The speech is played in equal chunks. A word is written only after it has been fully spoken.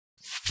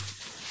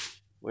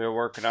We were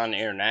working on the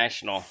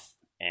International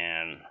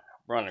and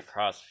run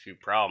across a few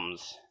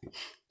problems.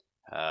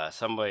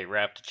 Somebody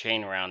wrapped a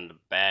chain around the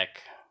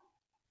back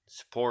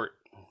support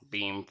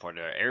beam for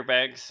the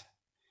airbags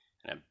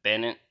and it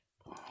bent it.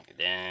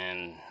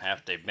 Then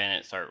after they bent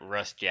it, started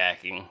rust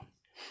jacking.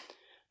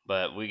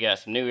 But we got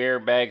some new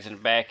airbags in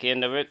the back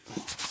end of it.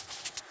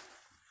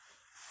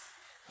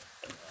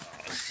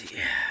 Let's see.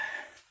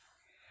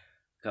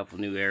 A couple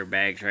new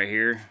airbags right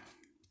here.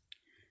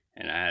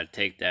 And I had to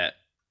take that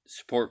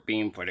support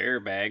beam for the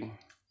airbag,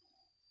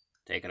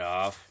 take it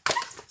off,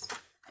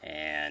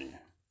 and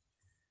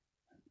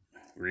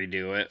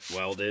redo it,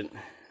 weld it.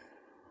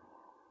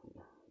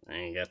 I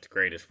ain't got the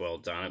greatest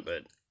welds on it,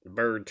 but the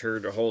bird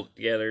turd to hold it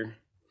together.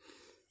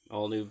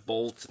 All new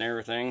bolts and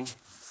everything.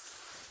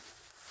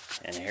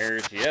 And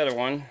here's the other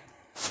one.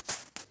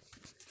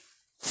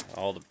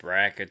 All the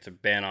brackets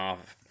have been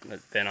off,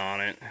 that's been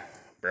on it,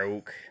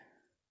 broke.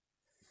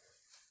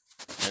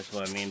 That's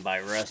what I mean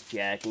by rust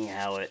jacking,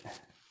 how it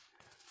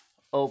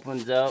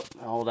opens up,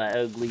 all that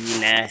ugly,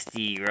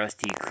 nasty,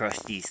 rusty,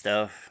 crusty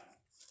stuff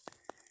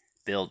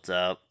builds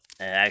up.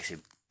 And it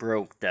actually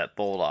broke that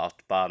bolt off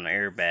the bottom of the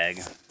airbag.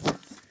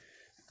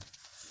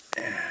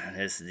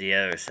 This is the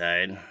other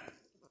side.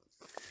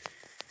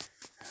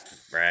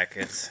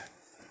 Brackets.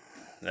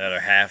 The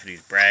other half of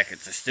these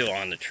brackets are still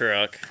on the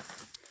truck.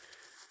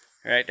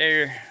 Right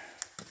there.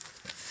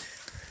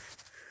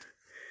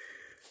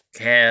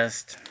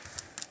 Cast.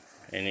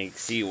 And you can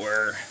see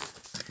where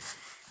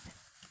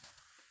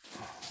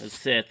it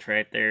sits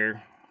right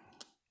there.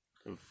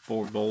 The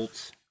 4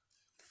 bolts.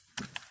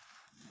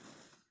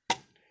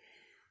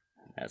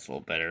 That's a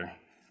little better.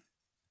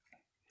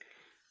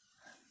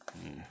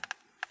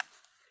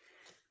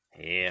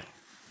 Yeah.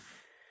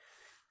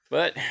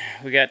 But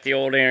we got the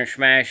old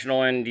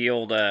International in the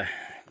old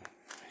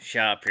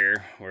shop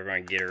here. We're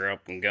going to get her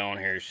up and going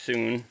here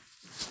soon.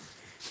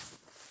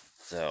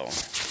 So, I'm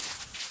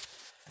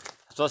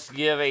supposed to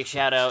give a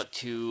shout out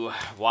to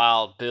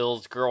Wild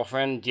Bill's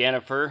girlfriend,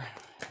 Jennifer.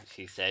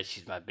 She said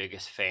she's my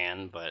biggest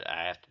fan, but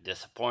I have to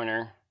disappoint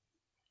her.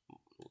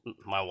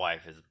 My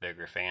wife is a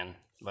bigger fan.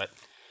 But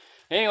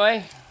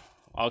anyway,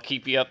 I'll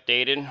keep you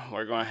updated.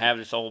 We're going to have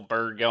this old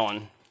bird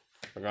going.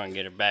 We're going to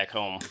get her back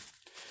home.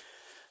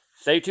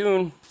 Stay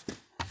tuned.